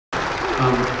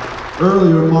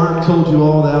Earlier, Mark told you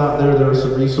all that out there. There are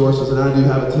some resources, and I do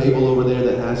have a table over there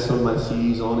that has some of my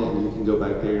CDs on it, and you can go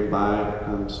back there and buy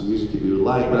some music if you would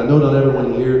like. But I know not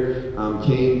everyone here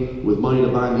came with money to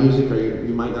buy music, or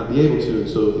you might not be able to. And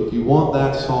so if you want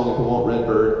that song, if you want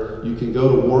Redbird, you can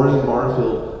go to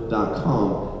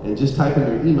warrenbarfield.com and just type in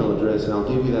your email address, and I'll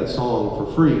give you that song for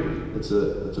free. It's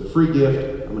a free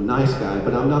gift. I'm a nice guy,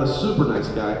 but I'm not a super nice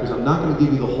guy because I'm not going to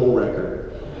give you the whole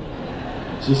record.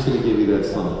 I'm just going to give you that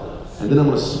song. And then I'm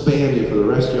going to spam you for the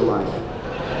rest of your life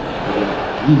with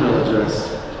an email address.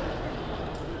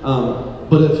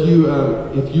 But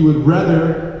if you would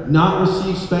rather not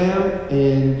receive spam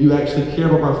and you actually care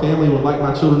about my family and would like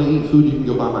my children to eat food, you can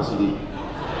go buy my CD.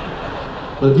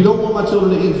 But if you don't want my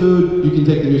children to eat food, you can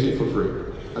take the music for free.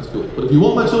 That's cool. But if you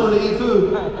want my children to eat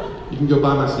food, you can go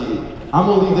buy my CD. I'm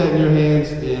going to leave that in your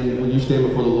hands, and when you stand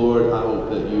before the Lord, I hope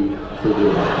that you feel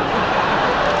good about it.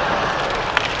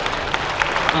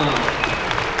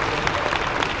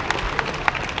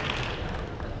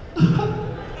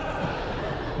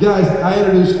 Guys, I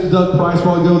introduced Doug Price a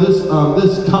while ago.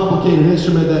 This complicated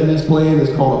instrument that he's playing is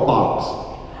called a box.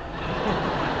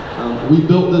 We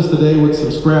built this today with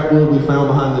some scrap wood we found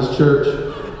behind this church.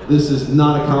 This is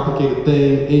not a complicated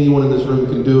thing. Anyone in this room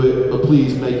can do it, but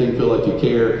please make him feel like you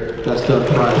care. That's Doug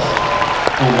Price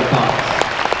on the box.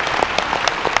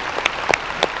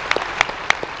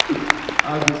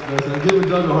 I'm giving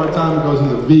Doug a hard time because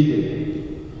he's a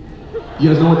vegan. You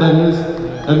guys know what that is?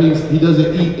 That means he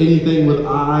doesn't eat anything with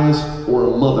eyes or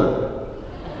a mother.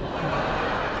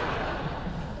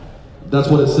 That's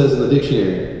what it says in the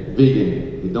dictionary.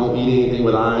 Vegan. You don't eat anything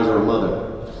with eyes or a mother.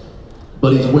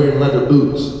 But he's wearing leather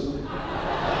boots.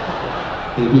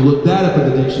 And if you look that up in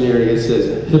the dictionary, it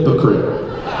says hypocrite.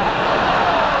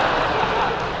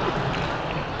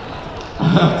 I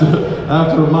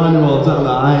have to remind him all the time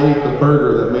that I ate the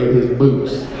burger that made his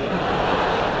boots.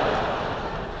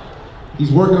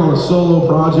 He's working on a solo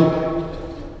project.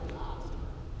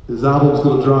 His album's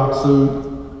gonna drop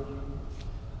soon.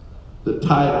 The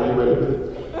title, are you ready for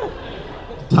it?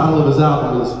 The title of his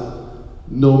album is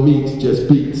No Meat, Just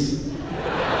Beats.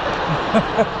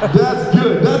 That's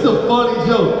good, that's a funny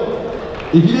joke.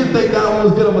 If you didn't think that one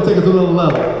was good, I'm gonna take it to another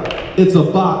level. It's a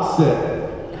box set.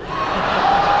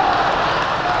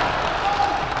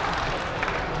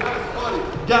 That's funny.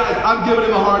 Guys, I'm giving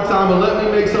him a hard time, but let me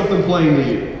make something plain to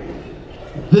you.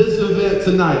 This event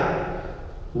tonight,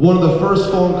 one of the first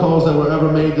phone calls that were ever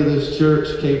made to this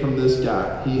church came from this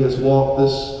guy. He has walked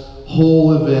this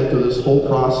whole event through this whole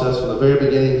process. From the very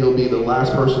beginning, he'll be the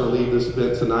last person to leave this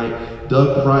event tonight.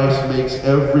 Doug Price makes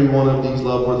every one of these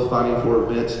Love Worth Fighting For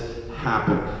events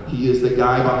happen. He is the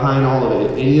guy behind all of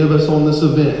it. If any of us on this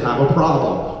event have a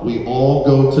problem, we all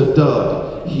go to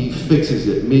Doug. He fixes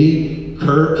it. Me,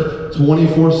 KIRK,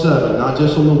 24/7, not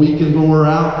just on the weekends when we're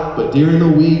out, but during the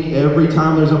week, every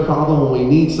time there's a problem, when we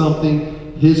need something,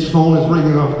 his phone is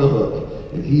ringing off the hook,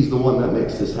 and he's the one that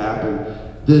makes this happen.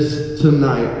 This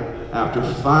tonight, after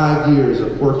 5 years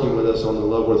of working with us on the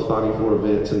Love Worth Fighting For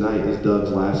event, tonight is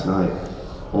Doug's last night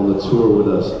on the tour with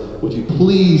us. Would you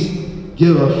please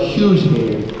give a huge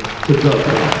hand to Doug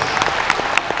Price?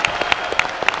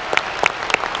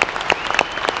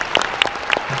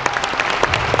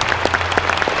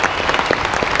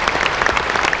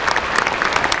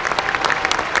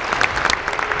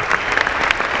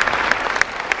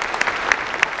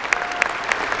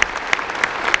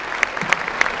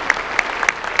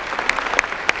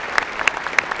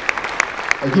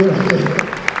 I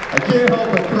can't help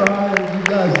but cry. You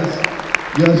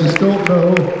guys just don't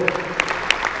know.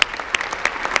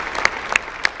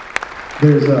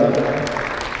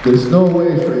 There's no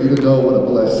way for you to know what a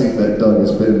blessing that Doug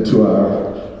has been to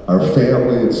our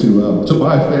family and to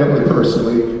my family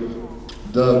personally.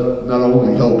 Doug not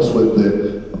only helps with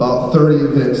about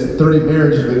 30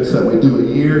 marriage events that we do a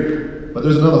year, but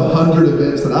there's another 100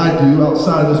 events that I do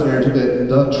outside of this marriage event, and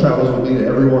Doug travels with me to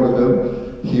every one of them.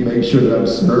 He makes sure that I'm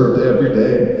served every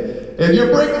day. And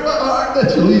you're breaking my heart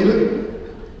that you're leaving.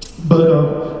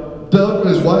 But Doug and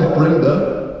his wife,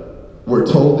 Brenda, were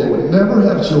told they would never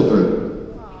have children.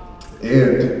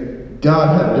 And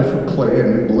God had a different plan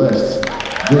and blessed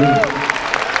them.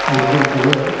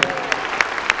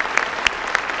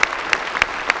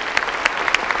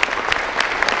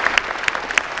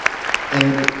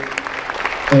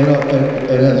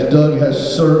 And as Doug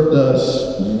has served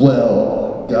us well,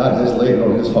 God has laid it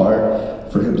on his heart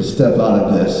for him to step out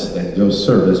of this and go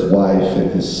serve his wife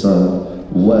and his son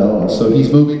well. And so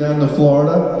he's moving down to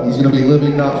Florida. He's going to be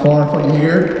living not far from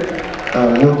here,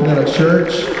 working at a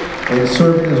church and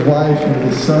serving his wife and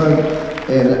his son.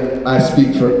 And I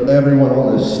speak for everyone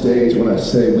on this stage when I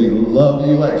say we love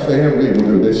you like family and we're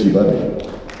gonna miss you, buddy.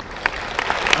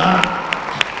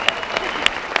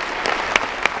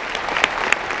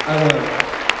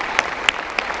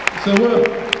 So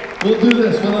we'll do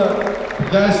this.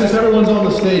 Guys, since everyone's on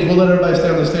the stage, we'll let everybody stay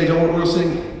on the stage. We'll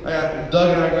sing, Doug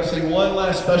and I are going to sing one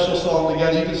last special song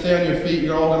together. You can stay on your feet.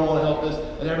 You're all going to want to help us.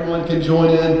 And everyone can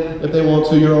join in if they want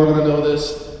to. You're all going to know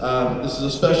this. This is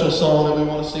a special song that we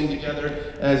want to sing together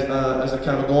as a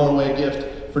kind of a going away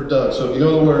gift for Doug. So if you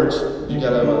know the words, you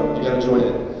gotta join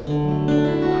in.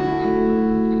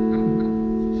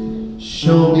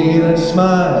 Show me that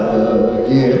smile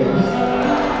again.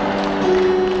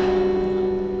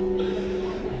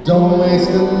 Don't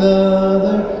waste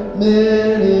another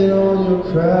minute on your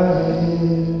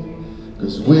crying,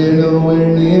 'cause we're nowhere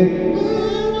near.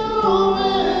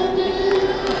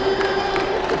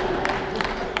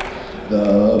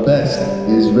 The best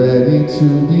is ready to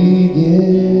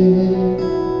begin.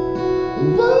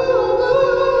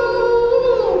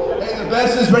 Hey, the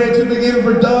best is ready to begin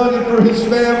for Doug and for his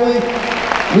family.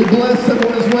 We bless him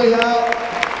on his way out.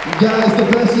 Guys, the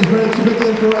best is ready to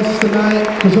begin for us tonight,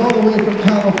 because all the way from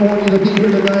California to be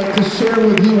here tonight to share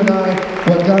with you and I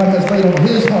what God has laid on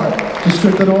his heart to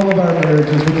strengthen all of our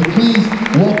marriages. Would you please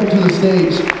welcome to the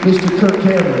stage Mr.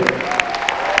 KIRK.